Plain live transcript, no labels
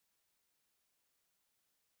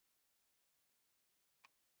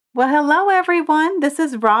Well, hello everyone. This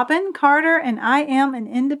is Robin Carter, and I am an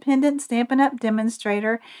independent Stampin' Up!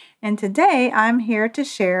 Demonstrator. And today I'm here to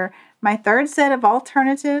share my third set of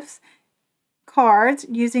alternatives cards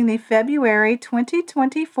using the February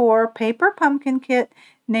 2024 paper pumpkin kit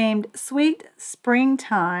named Sweet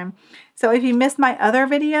Springtime. So if you missed my other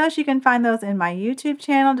videos, you can find those in my YouTube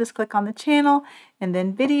channel. Just click on the channel and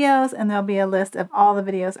then videos, and there'll be a list of all the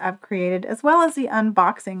videos I've created as well as the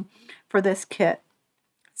unboxing for this kit.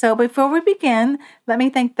 So before we begin, let me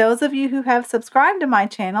thank those of you who have subscribed to my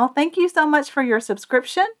channel. Thank you so much for your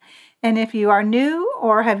subscription. And if you are new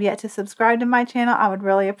or have yet to subscribe to my channel, I would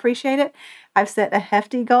really appreciate it. I've set a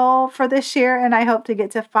hefty goal for this year, and I hope to get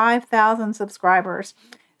to 5,000 subscribers.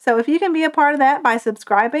 So if you can be a part of that by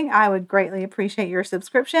subscribing, I would greatly appreciate your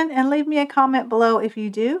subscription, and leave me a comment below if you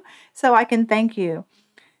do so I can thank you.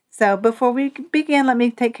 So before we begin, let me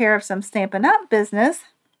take care of some Stampin' Up! Business.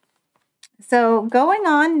 So going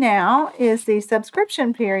on now is the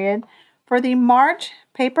subscription period for the March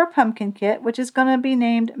paper pumpkin kit, which is going to be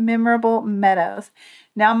named Memorable Meadows.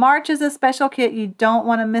 Now March is a special kit you don't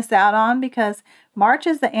want to miss out on because March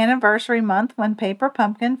is the anniversary month when paper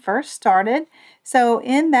pumpkin first started. So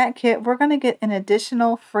in that kit we're going to get an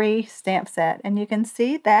additional free stamp set, and you can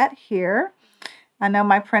see that here. I know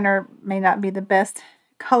my printer may not be the best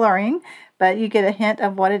coloring, but you get a hint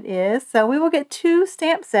of what it is. So we will get 2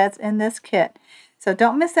 stamp sets in this kit. So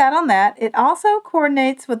don't miss out on that. It also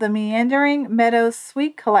coordinates with the Meandering Meadows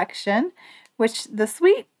Sweet Collection, which the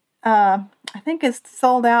Sweet, I think is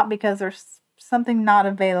sold out because there's something not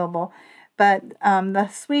available. But the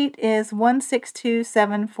Sweet is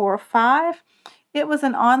 162745. It was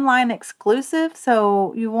an online exclusive,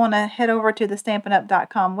 so you want to head over to the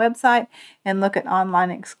StampinUp.com website and look at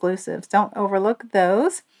online exclusives. Don't overlook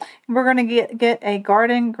those. We're going to get a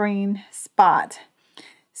garden green spot.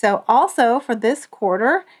 So also for this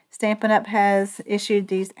quarter, Stampin' Up! Has issued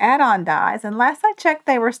these add-on dies, and last I checked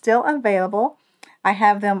they were still available. I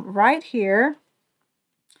have them right here.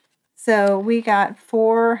 So we got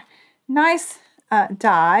 4 nice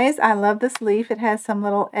dies. I love this leaf. It has some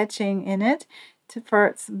little etching in it for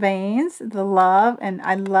its veins, the love, and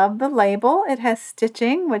I love the label. It has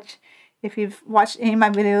stitching, which if you've watched any of my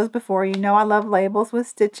videos before, you know I love labels with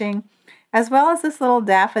stitching, as well as this little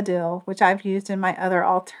daffodil, which I've used in my other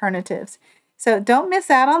alternatives. So don't miss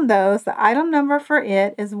out on those. The item number for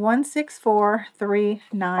it is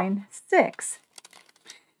 164396.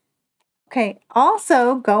 Okay,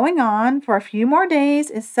 also going on for a few more days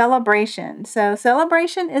is Celebration. So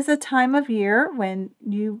Celebration is a time of year when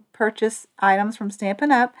you purchase items from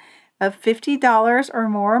Stampin' Up! Of $50 or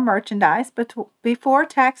more merchandise, but before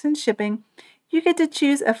tax and shipping, you get to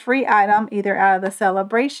choose a free item either out of the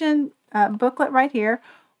Celebration booklet right here,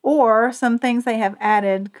 or some things they have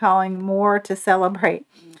added calling More to Celebrate.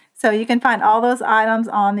 So you can find all those items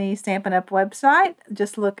on the Stampin' Up! Website.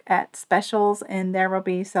 Just look at specials and there will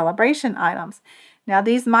be celebration items. Now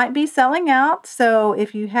these might be selling out, so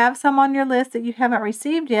if you have some on your list that you haven't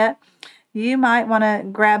received yet, you might want to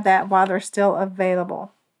grab that while they're still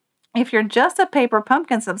available. If you're just a Paper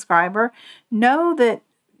Pumpkin subscriber, know that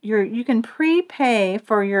you can prepay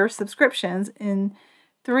for your subscriptions in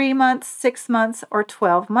 3 months, 6 months, or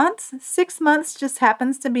 12 months. 6 months just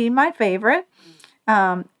happens to be my favorite.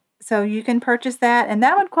 So you can purchase that, and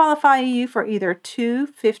that would qualify you for either 2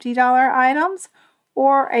 $50 items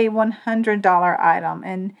or a $100 item.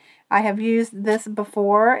 And I have used this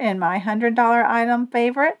before in my $100 item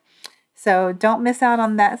favorite, so don't miss out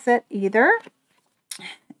on that set either.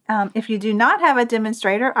 If you do not have a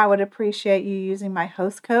demonstrator, I would appreciate you using my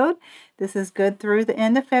host code. This is good through the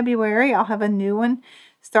end of February. I'll have a new one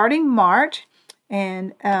starting March,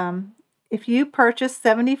 and if you purchase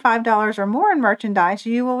 $75 or more in merchandise,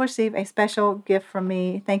 you will receive a special gift from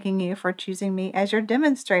me thanking you for choosing me as your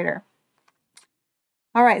demonstrator.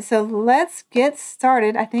 All right, so let's get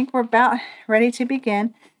started. I think we're about ready to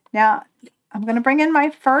begin. Now, I'm going to bring in my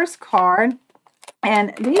first card,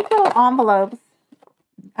 and these little envelopes,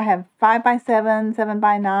 I have 5x7,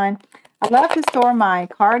 7x9. I love to store my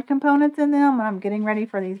card components in them when I'm getting ready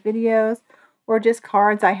for these videos, or just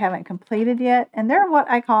cards I haven't completed yet, and they're what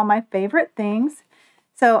I call my favorite things.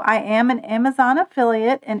 So I am an Amazon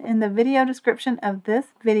affiliate, and in the video description of this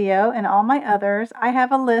video and all my others, I have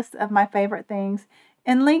a list of my favorite things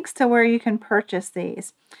and links to where you can purchase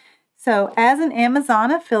these. So as an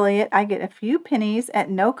Amazon affiliate, I get a few pennies at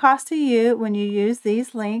no cost to you when you use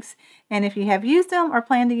these links, and if you have used them or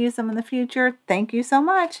plan to use them in the future, thank you so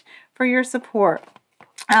much for your support.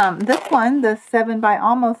 This one, the 7 by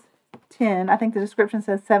almost 10, I think the description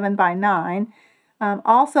says 7 by 9,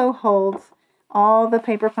 also holds all the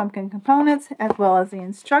paper pumpkin components as well as the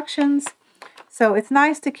instructions. So it's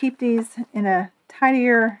nice to keep these in a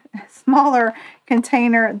tidier, smaller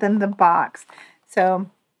container than the box. So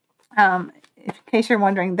in case you're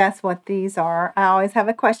wondering, that's what these are. I always have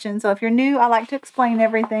a question. So if you're new, I like to explain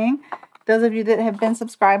everything. Those of you that have been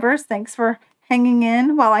subscribers, thanks for hanging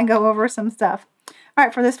in while I go over some stuff. All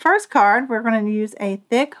right, for this first card, we're going to use a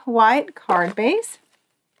thick white card base.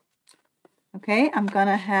 Okay, I'm going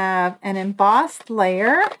to have an embossed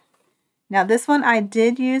layer. Now this one, I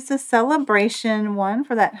did use the celebration one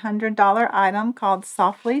for that $100 item called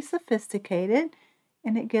Softly Sophisticated.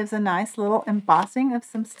 And it gives a nice little embossing of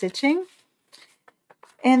some stitching.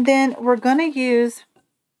 And then we're going to use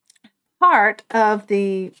part of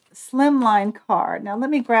the slimline card. Now let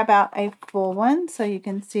me grab out a full one so you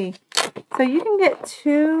can see. So you can get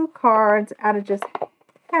 2 cards out of just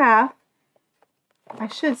half. I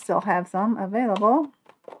should still have some available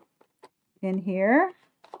in here.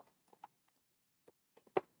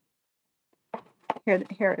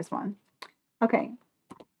 Here is one. Okay.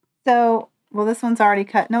 So, well, this one's already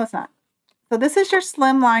cut. No, it's not. So this is your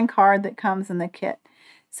slimline card that comes in the kit.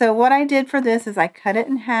 So what I did for this is I cut it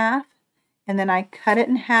in half, and then I cut it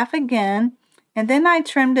in half again, and then I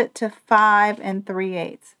trimmed it to 5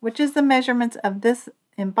 3/8, which is the measurements of this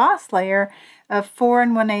embossed layer of 4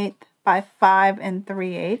 1/8 by 5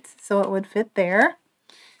 3/8, so it would fit there.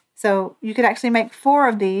 So you could actually make 4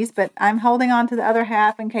 of these, but I'm holding on to the other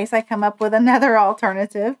half in case I come up with another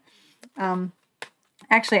alternative.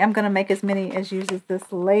 Actually, I'm going to make as many as uses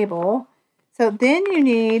this label. So then you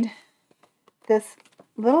need this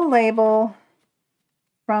little label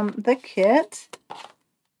from the kit.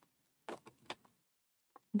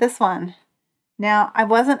 This one. Now, I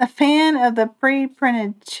wasn't a fan of the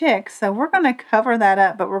pre-printed chicks, so we're going to cover that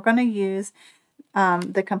up, but we're going to use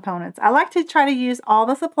the components. I like to try to use all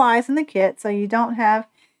the supplies in the kit so you don't have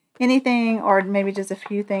anything or maybe just a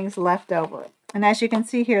few things left over. And as you can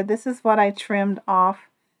see here, this is what I trimmed off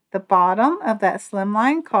the bottom of that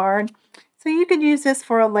slimline card. So you could use this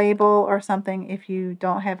for a label or something if you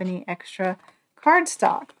don't have any extra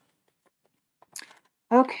cardstock.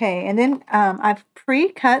 Okay, and then I've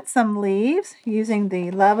pre-cut some leaves using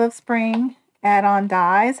the Love of Spring add-on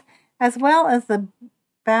dies as well as the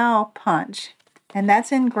bow punch. And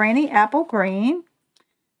that's in Granny Apple Green.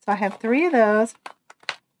 So I have 3 of those.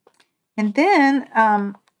 And then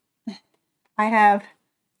I have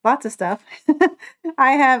lots of stuff.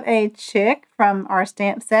 I have a chick from our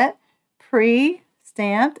stamp set,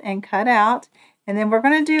 pre-stamped and cut out. And then we're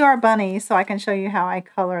going to do our bunnies so I can show you how I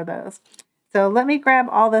color those. So let me grab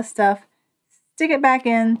all this stuff, stick it back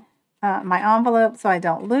in my envelope so I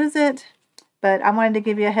don't lose it. But I wanted to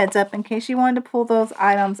give you a heads up in case you wanted to pull those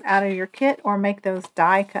items out of your kit or make those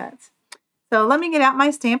die cuts. So let me get out my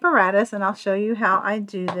Stamparatus and I'll show you how I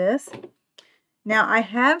do this. Now I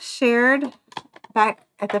have shared back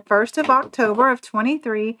at the 1st of October of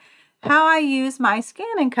 23 how I use my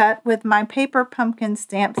scan and cut with my paper pumpkin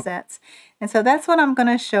stamp sets. And so that's what I'm going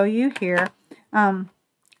to show you here.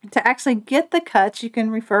 To actually get the cuts, you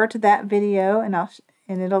can refer to that video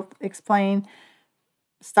and it'll explain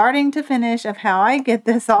starting to finish of how I get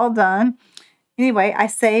this all done. Anyway, I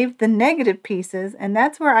saved the negative pieces, and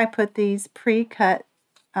that's where I put these pre-cut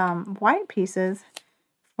white pieces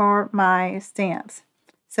for my stamps.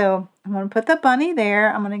 So I'm going to put the bunny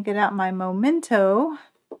there. I'm going to get out my Memento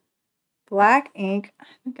black ink. I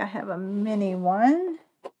think I have a mini one.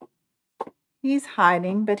 He's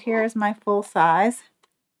hiding, but here's my full size.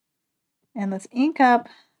 And let's ink up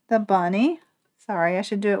the bunny. Sorry, I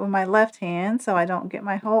should do it with my left hand so I don't get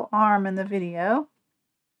my whole arm in the video.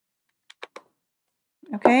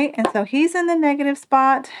 Okay, and so he's in the negative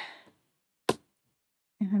spot.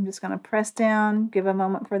 And I'm just going to press down, give a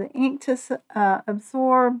moment for the ink to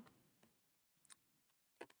absorb.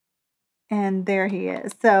 And there he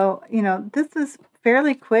is. So, you know, this is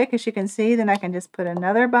fairly quick, as you can see. Then I can just put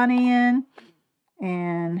another bunny in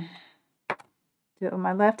and do it with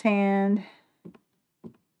my left hand.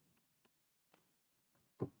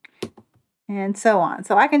 And so on.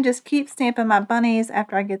 So I can just keep stamping my bunnies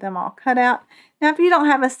after I get them all cut out. Now, if you don't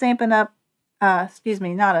have a Stampin' Up, not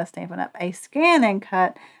a Stampin' Up, a Scan and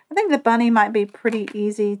Cut, I think the bunny might be pretty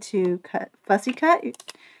easy to cut, fussy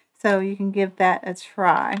cut. So you can give that a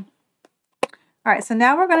try. All right, so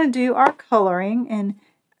now we're going to do our coloring. And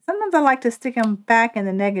sometimes I like to stick them back in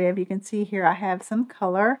the negative. You can see here I have some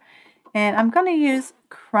color. And I'm going to use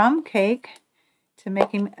Crumb Cake to make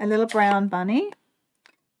him a little brown bunny.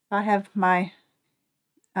 I have my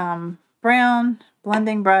brown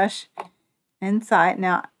blending brush inside.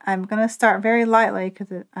 Now I'm going to start very lightly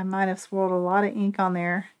because I might have swirled a lot of ink on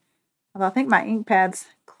there Although I think my ink pad's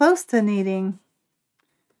close to needing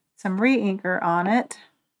some re-inker on it.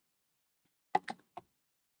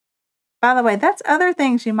 By the way, that's other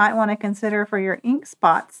things you might want to consider for your ink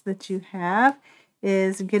spots that you have,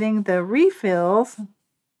 is getting the refills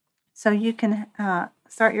so you can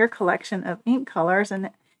start your collection of ink colors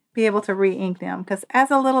and be able to re-ink them. Because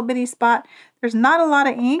as a little bitty spot, there's not a lot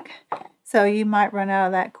of ink, so you might run out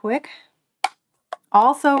of that quick.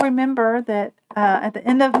 Also remember that at the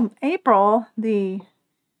end of April, the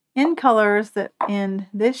end colors that end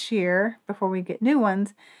this year, before we get new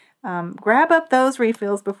ones, grab up those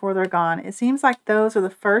refills before they're gone. It seems like those are the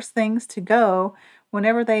first things to go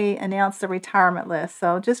whenever they announce the retirement list.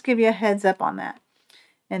 So just give you a heads up on that.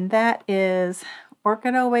 And that is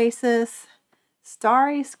Orchid Oasis,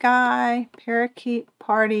 Starry Sky, Parakeet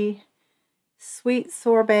Party, Sweet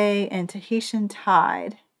Sorbet, and Tahitian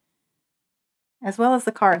Tide, as well as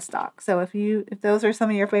the cardstock. So if those are some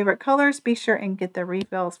of your favorite colors, be sure and get the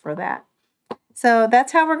refills for that. So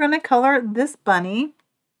that's how we're going to color this bunny.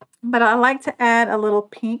 But I like to add a little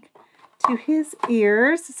pink to his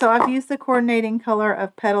ears. So I've used the coordinating color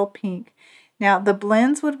of Petal Pink. Now the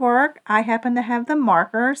blends would work. I happen to have the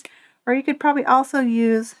markers, or you could probably also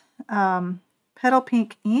use Petal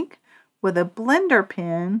Pink ink with a blender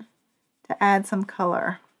pen to add some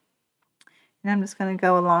color. And I'm just going to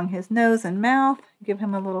go along his nose and mouth, give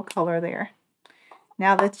him a little color there.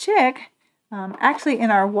 Now the chick, actually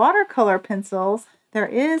in our watercolor pencils, there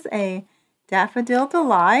is a Daffodil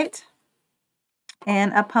Delight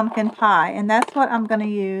and a Pumpkin Pie, and that's what I'm going to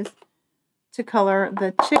use to color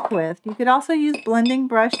the chick with. You could also use blending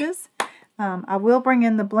brushes. I will bring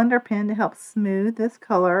in the blender pen to help smooth this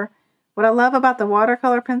color. What I love about the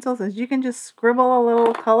watercolor pencils is you can just scribble a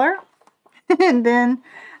little color and then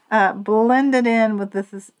blend it in with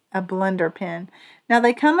this is a blender pen. Now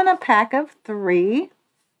they come in a pack of 3.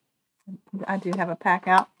 I do have a pack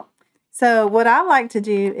out. So what I like to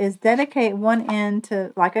do is dedicate one end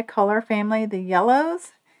to like a color family, the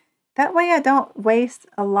yellows. That way I don't waste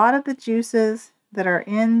a lot of the juices that are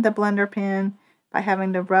in the blender pen by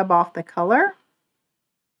having to rub off the color.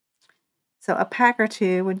 So a pack or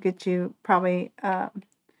 2 would get you probably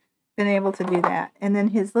been able to do that. And then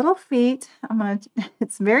his little feet,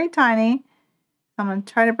 it's very tiny. I'm going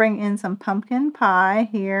to try to bring in some pumpkin pie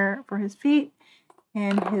here for his feet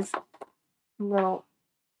and his little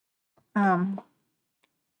okay,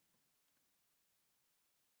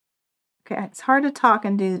 it's hard to talk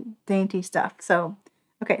and do dainty stuff. So,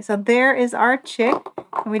 okay, so there is our chick,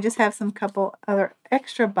 and we just have some couple other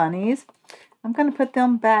extra bunnies. I'm going to put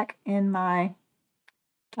them back in my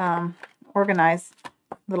organized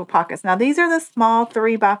little pockets. Now, these are the small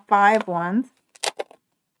 3x5 ones.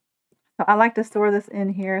 So I like to store this in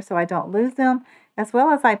here so I don't lose them, as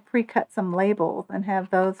well as I pre-cut some labels and have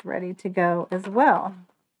those ready to go as well.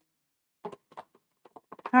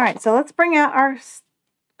 All right, so let's bring out our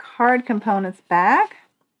card components back.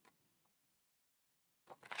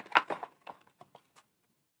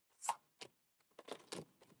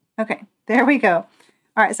 Okay, there we go.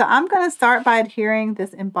 All right, so I'm going to start by adhering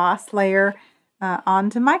this embossed layer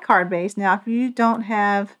onto my card base. Now, if you don't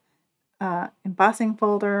have embossing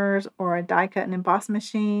folders or a die cut and emboss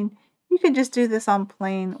machine, you could just do this on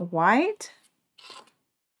plain white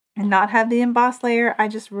and not have the embossed layer. I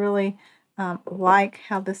just really like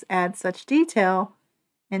how this adds such detail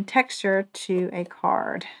and texture to a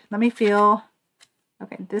card. Let me feel.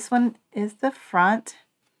 Okay, this one is the front.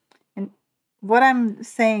 And what I'm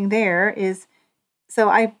saying there is, so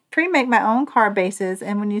I pre-make my own card bases,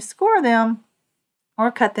 and when you score them or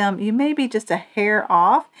cut them, you may be just a hair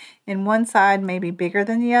off, and one side may be bigger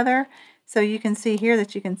than the other. So you can see here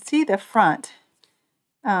that you can see the front,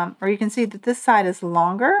 or you can see that this side is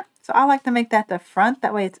longer. So I like to make that the front.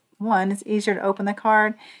 That way it's, 1, it's easier to open the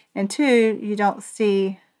card, and 2, you don't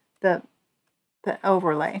see the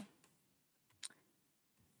overlay.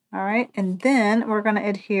 All right, and then we're going to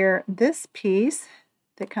adhere this piece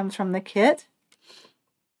that comes from the kit.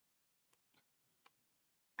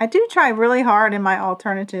 I do try really hard in my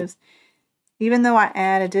alternatives. Even though I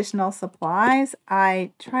add additional supplies,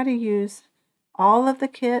 I try to use all of the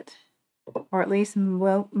kit, or at least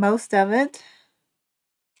most of it.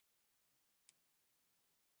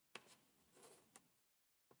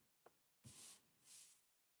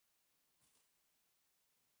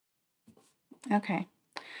 Okay,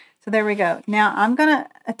 so there we go. Now I'm going to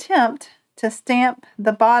attempt to stamp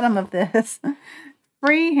the bottom of this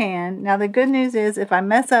freehand. Now the good news is if I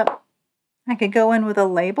mess up, I could go in with a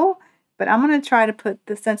label, but I'm going to try to put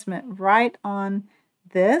the sentiment right on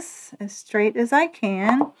this as straight as I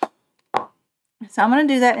can. So I'm going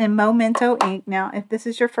to do that in Memento ink. Now, if this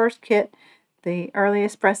is your first kit, the early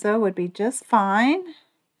espresso would be just fine.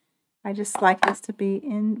 I just like this to be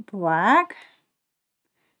in black.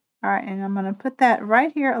 All right, and I'm going to put that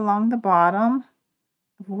right here along the bottom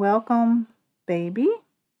of Welcome Baby.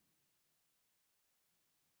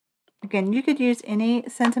 Again, you could use any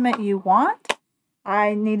sentiment you want.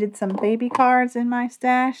 I needed some baby cards in my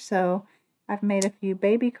stash, so I've made a few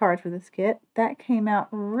baby cards for this kit. That came out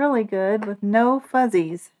really good with no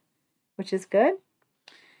fuzzies, which is good.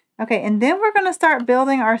 Okay, and then we're going to start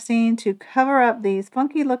building our scene to cover up these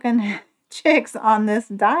funky looking chicks on this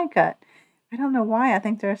die cut. I don't know why I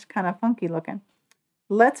think they're kind of funky looking.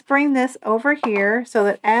 Let's bring this over here so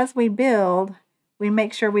that as we build, we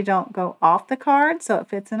make sure we don't go off the card so it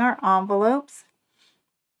fits in our envelopes.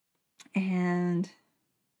 And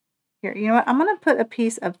here, you know what? I'm going to put a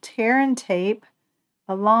piece of tear and tape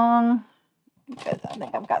along, because I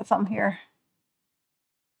think I've got some here,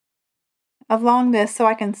 along this so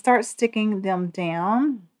I can start sticking them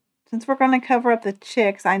down. Since we're going to cover up the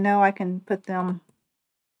chicks, I know I can put them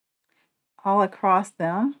all across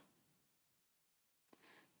them.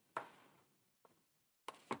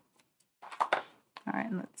 All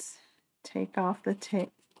right, let's take off the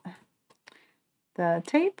tape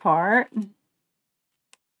part.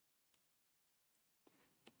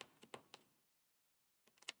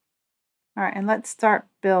 All right, and let's start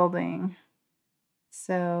building.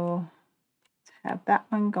 So let's have that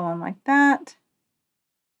one going like that.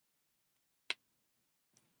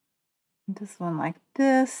 This one like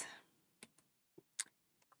this.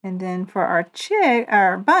 And then for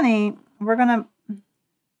our bunny, we're gonna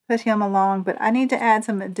put him along, but I need to add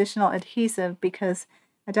some additional adhesive because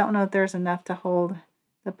I don't know if there's enough to hold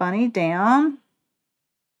the bunny down.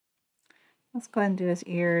 Let's go ahead and do his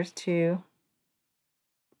ears too.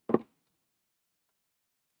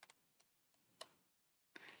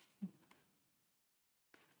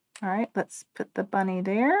 All right, let's put the bunny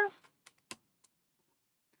there.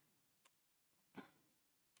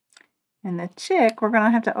 And the chick, we're going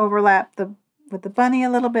to have to overlap with the bunny a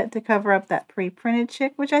little bit to cover up that pre-printed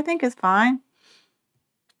chick, which I think is fine.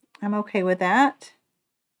 I'm okay with that.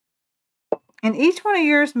 And each one of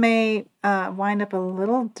yours may wind up a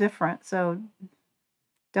little different, so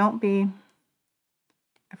don't be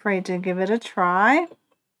afraid to give it a try.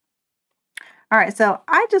 All right, so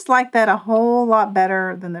I just like that a whole lot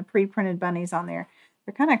better than the pre-printed bunnies on there.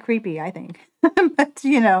 They're kind of creepy, I think. But,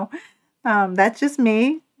 you know, that's just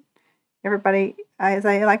me. Everybody, as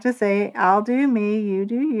I like to say, I'll do me, you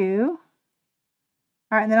do you.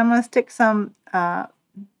 All right, and then I'm going to stick some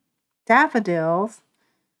daffodils.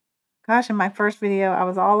 Gosh, in my first video, I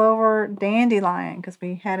was all over dandelion because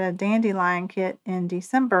we had a dandelion kit in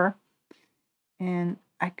December, and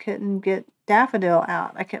I couldn't get daffodil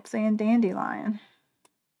out. I kept saying dandelion.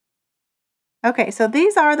 Okay, so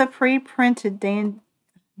these are the pre-printed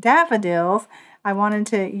daffodils. I wanted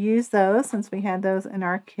to use those since we had those in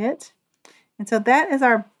our kit. And so that is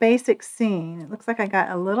our basic scene. It looks like I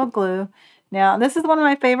got a little glue. Now, this is one of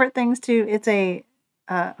my favorite things too. It's a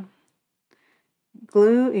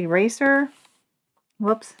glue eraser.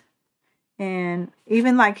 Whoops. And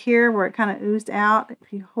even like here where it kind of oozed out,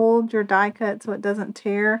 if you hold your die cut so it doesn't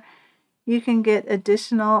tear, you can get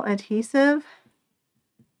additional adhesive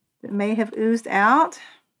that may have oozed out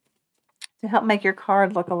to help make your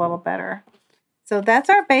card look a little better. So that's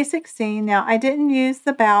our basic scene. Now, I didn't use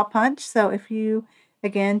the bow punch, so if you,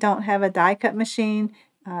 again, don't have a die cut machine,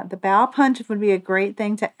 the bow punch would be a great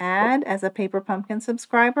thing to add as a Paper Pumpkin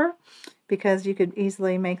subscriber because you could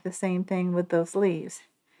easily make the same thing with those leaves.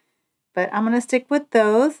 But I'm going to stick with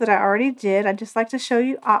those that I already did. I just like to show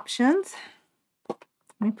you options. Let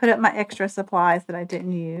me put up my extra supplies that I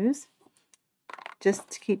didn't use just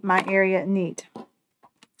to keep my area neat.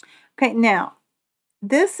 Okay, now,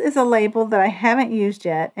 this is a label that I haven't used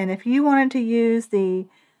yet, and if you wanted to use the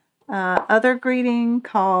other greeting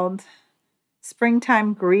called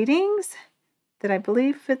Springtime Greetings that I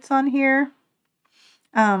believe fits on here,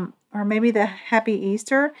 or maybe the Happy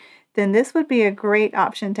Easter, then this would be a great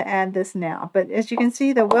option to add this now. But as you can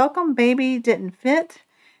see, the Welcome Baby didn't fit,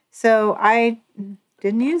 so I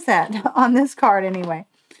didn't use that on this card anyway.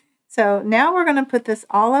 So now we're going to put this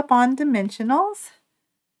all up on dimensionals.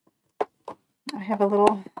 I have a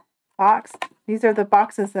little box. These are the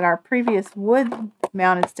boxes that our previous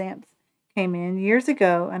wood-mounted stamps came in years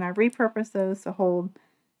ago, and I repurposed those to hold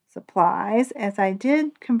supplies, as I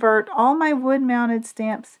did convert all my wood-mounted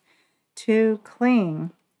stamps to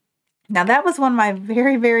cling. Now, that was one of my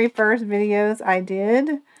very, very first videos I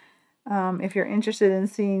did. If you're interested in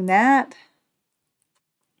seeing that.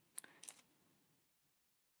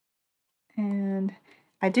 And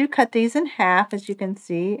I do cut these in half, as you can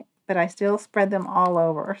see, but I still spread them all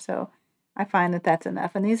over. So I find that that's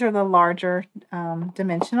enough. And these are the larger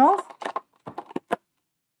dimensionals.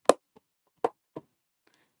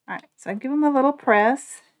 All right, so I give them a little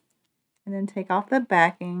press and then take off the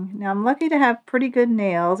backing. Now I'm lucky to have pretty good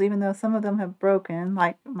nails, even though some of them have broken,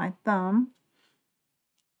 like my thumb.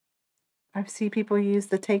 I see people use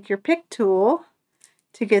the take your pick tool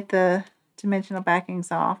to get the dimensional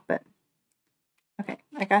backings off, but okay,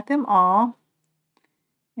 I got them all.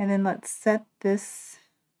 And then let's set this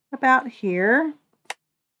about here.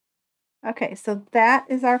 Okay, so that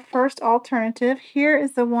is our first alternative. Here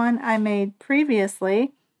is the one I made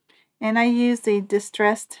previously, and I used the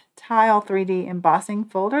Distressed Tile 3D embossing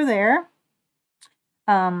folder there.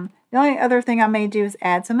 The only other thing I may do is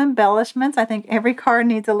add some embellishments. I think every card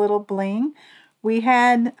needs a little bling. We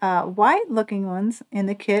had white looking ones in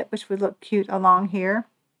the kit, which would look cute along here.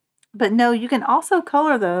 But no, you can also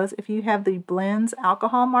color those if you have the Blends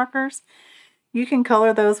alcohol markers. You can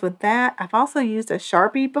color those with that. I've also used a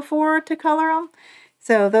Sharpie before to color them.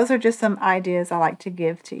 So those are just some ideas I like to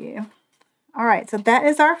give to you. All right, so that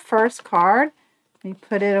is our first card. Let me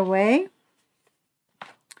put it away.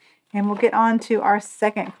 And we'll get on to our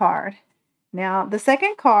second card. Now, the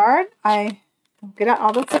second card, I get out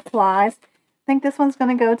all the supplies. I think this one's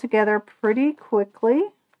going to go together pretty quickly.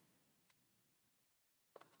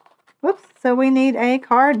 Whoops, so we need a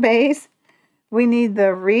card base. We need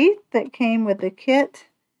the wreath that came with the kit.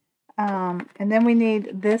 And then we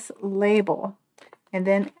need this label. And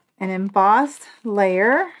then an embossed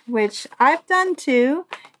layer, which I've done too.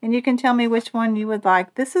 And you can tell me which one you would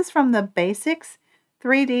like. This is from the Basics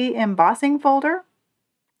 3D embossing folder.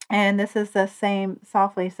 And this is the same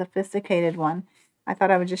Softly Sophisticated one. I thought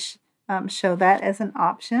I would just show that as an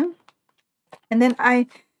option. And then I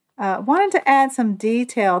wanted to add some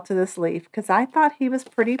detail to this leaf because I thought he was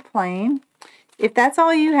pretty plain. If that's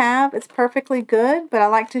all you have, it's perfectly good, but I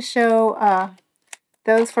like to show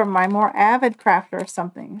those for my more avid crafter or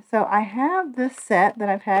something. So I have this set that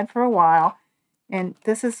I've had for a while, and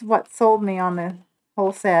this is what sold me on the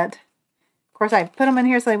whole set. Of course, I put them in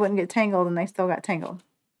here so they wouldn't get tangled, and they still got tangled.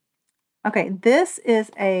 Okay, this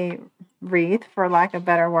is a wreath, for lack of a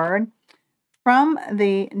better word, from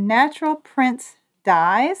the Natural Prints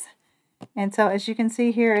dies. And so as you can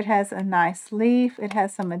see here, it has a nice leaf. It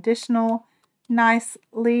has some additional nice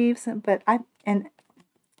leaves, and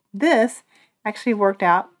this actually worked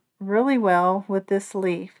out really well with this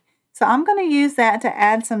leaf. So I'm going to use that to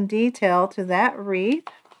add some detail to that wreath.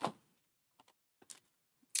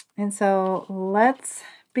 And so let's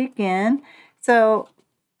begin. So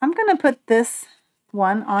I'm going to put this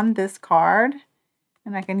one on this card,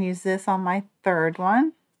 and I can use this on my third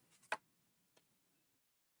one.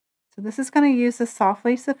 So this is going to use the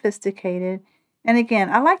Softly Sophisticated. And again,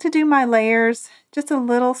 I like to do my layers just a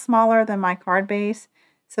little smaller than my card base.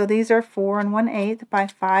 So these are 4 1/8 by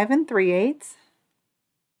 5 3/8.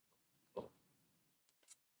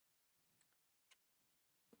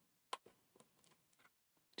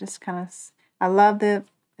 Just kind of, I love the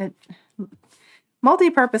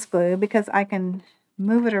multi-purpose glue because I can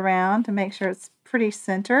move it around to make sure it's pretty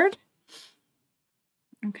centered.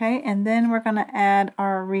 Okay, and then we're going to add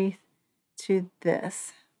our wreath to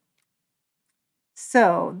this.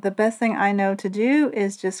 So the best thing I know to do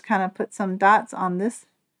is just kind of put some dots on this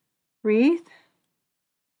wreath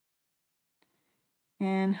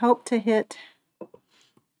and hope to hit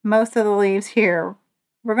most of the leaves here.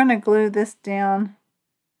 We're going to glue this down.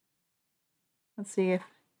 Let's see if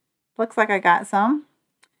looks like I got some.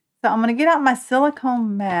 So I'm going to get out my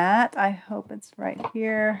silicone mat. I hope it's right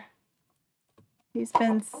here. He's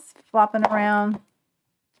been flopping around.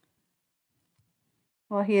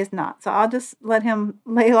 Well, he is not. So I'll just let him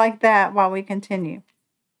lay like that while we continue.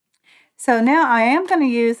 So now I am going to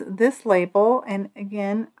use this label. And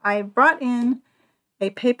again, I brought in a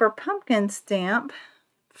paper pumpkin stamp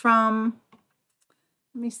from,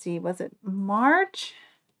 let me see, was it March?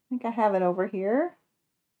 I think I have it over here.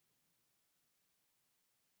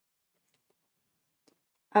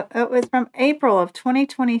 It was from April of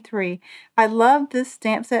 2023. I love this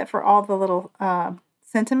stamp set for all the little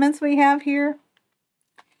sentiments we have here.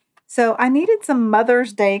 So I needed some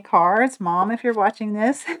Mother's Day cards. Mom, if you're watching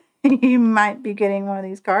this, you might be getting one of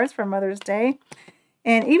these cards for Mother's Day.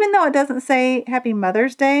 And even though it doesn't say Happy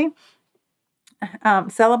Mother's Day,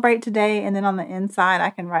 celebrate today, and then on the inside I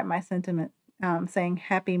can write my sentiment saying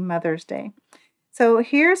Happy Mother's Day. So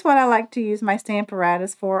here's what I like to use my stamp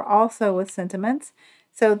apparatus for, also with sentiments.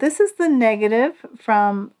 So this is the negative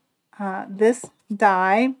from this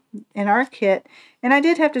die in our kit, and I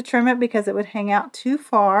did have to trim it because it would hang out too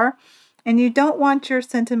far. And you don't want your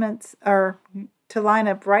sentiments or to line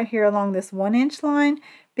up right here along this 1-inch line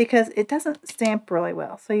because it doesn't stamp really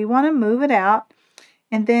well. So you want to move it out.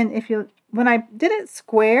 And then when I did it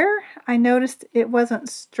square, I noticed it wasn't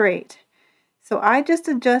straight. So I just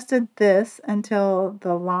adjusted this until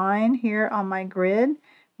the line here on my grid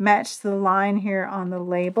matched the line here on the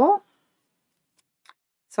label.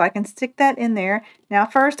 So I can stick that in there. Now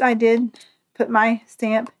first I did put my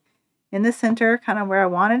stamp in the center, kind of where I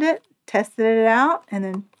wanted it, tested it out, and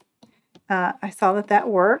then I saw that that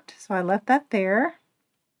worked, so I left that there.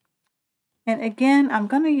 And again, I'm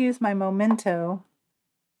going to use my Memento.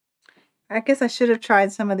 I guess I should have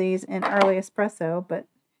tried some of these in early espresso, but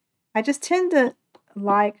I just tend to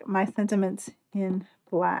like my sentiments in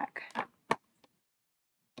black.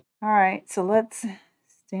 All right, so let's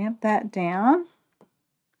stamp that down.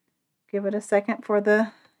 Give it a second for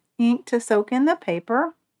the ink to soak in the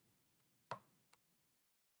paper.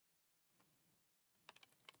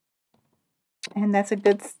 And that's a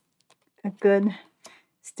good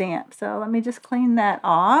stamp. So let me just clean that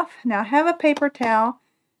off. Now I have a paper towel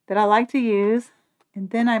that I like to use,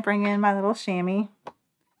 and then I bring in my little chamois.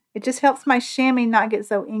 It just helps my chamois not get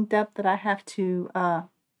so inked up that I have to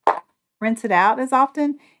rinse it out as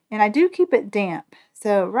often. And I do keep it damp.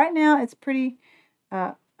 So right now it's pretty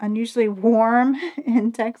unusually warm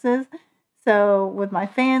in Texas. So with my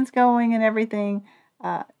fans going and everything,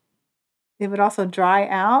 it would also dry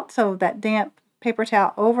out. So that damp paper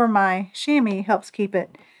towel over my chamois helps keep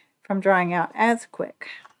it from drying out as quick.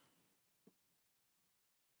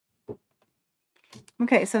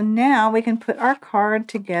 Okay, so now we can put our card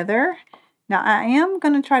together. Now I am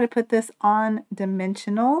going to try to put this on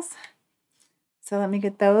dimensionals. So let me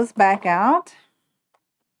get those back out.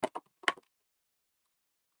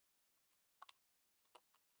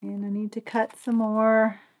 And I need to cut some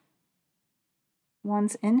more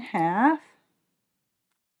ones in half.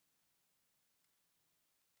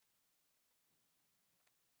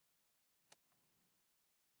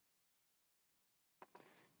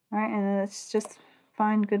 All right, and let's just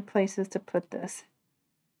find good places to put this.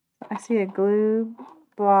 So I see a glue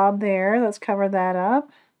blob there. Let's cover that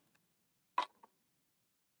up.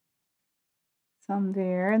 Some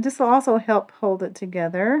there. And this will also help hold it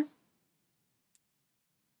together.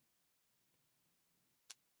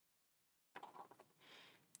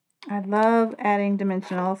 I love adding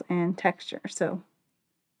dimensionals and texture, so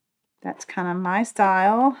that's kind of my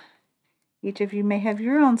style. Each of you may have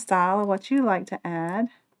your own style of what you like to add.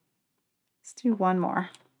 Let's do one more.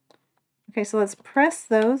 Okay, so let's press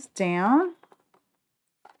those down.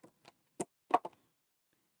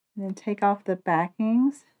 And then take off the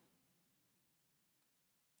backings.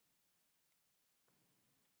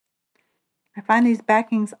 I find these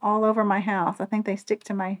backings all over my house. I think they stick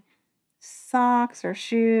to my socks or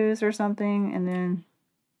shoes or something, and then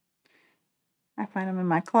I find them in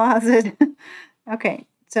my closet. Okay,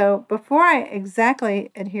 so before I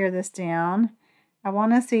exactly adhere this down, I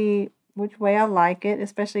want to see which way I like it,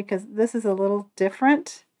 especially because this is a little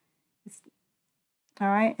different. All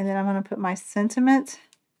right, and then I'm going to put my sentiment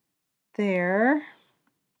there.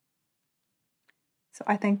 So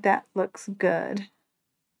I think that looks good.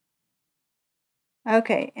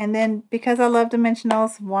 Okay, and then because I love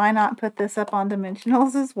dimensionals, why not put this up on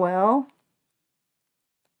dimensionals as well?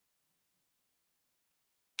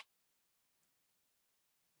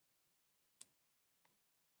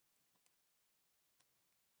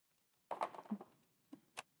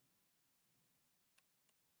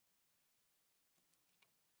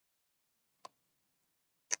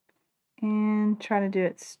 And try to do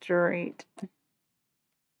it straight.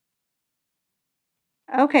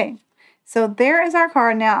 Okay, so there is our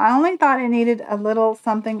card. Now, I only thought it needed a little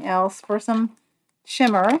something else for some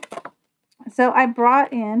shimmer. So I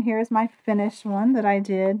brought in, here's my finished one that I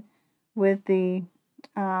did with the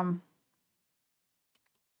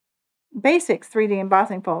Basics 3D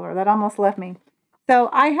embossing folder. That almost left me. So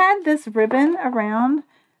I had this ribbon around.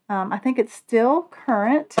 I think it's still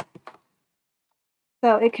current.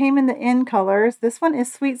 So it came in the in colors. This one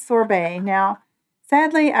is Sweet Sorbet. Now,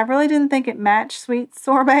 sadly, I really didn't think it matched Sweet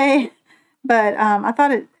Sorbet, but I thought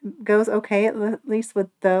it goes okay, at least with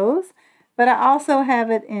those. But I also have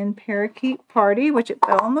it in Parakeet Party, which it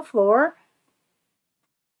fell on the floor.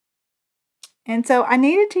 And so I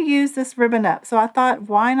needed to use this ribbon up. So I thought,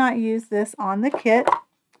 why not use this on the kit?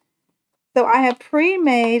 So I have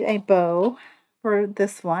pre-made a bow for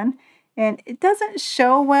this one. And it doesn't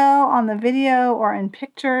show well on the video or in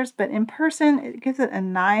pictures, but in person, it gives it a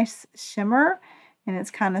nice shimmer. And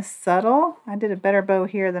it's kind of subtle. I did a better bow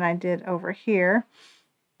here than I did over here.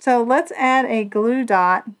 So let's add a glue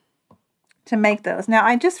dot to make those. Now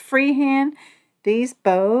I just freehand these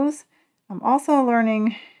bows. I'm also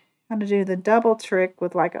learning how to do the double trick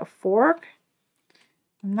with like a fork.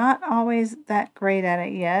 I'm not always that great at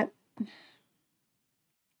it yet.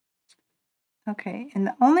 Okay, and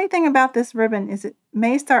the only thing about this ribbon is it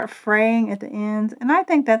may start fraying at the ends, and I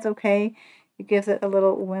think that's okay. It gives it a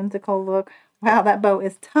little whimsical look. Wow, that bow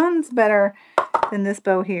is tons better than this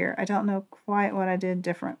bow here. I don't know quite what I did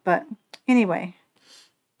different, but anyway.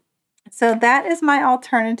 So that is my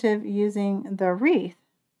alternative using the wreath.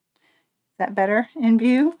 Is that better in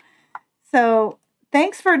view? So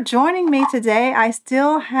thanks for joining me today. I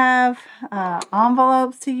still have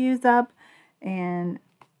envelopes to use up and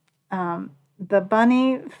the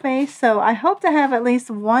bunny face. So I hope to have at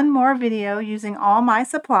least one more video using all my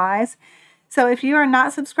supplies. So if you are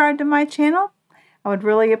not subscribed to my channel, I would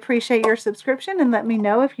really appreciate your subscription and let me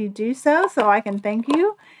know if you do so I can thank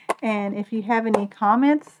you. And if you have any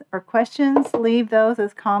comments or questions, leave those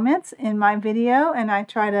as comments in my video and I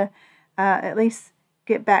try to at least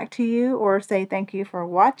get back to you or say thank you for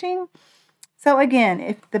watching. So again,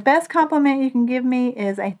 if the best compliment you can give me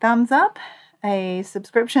is a thumbs up, a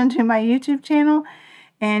subscription to my YouTube channel,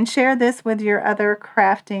 and share this with your other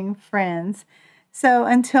crafting friends. So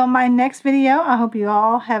until my next video, I hope you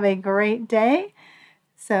all have a great day.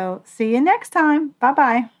 So see you next time.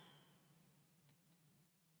 Bye-bye.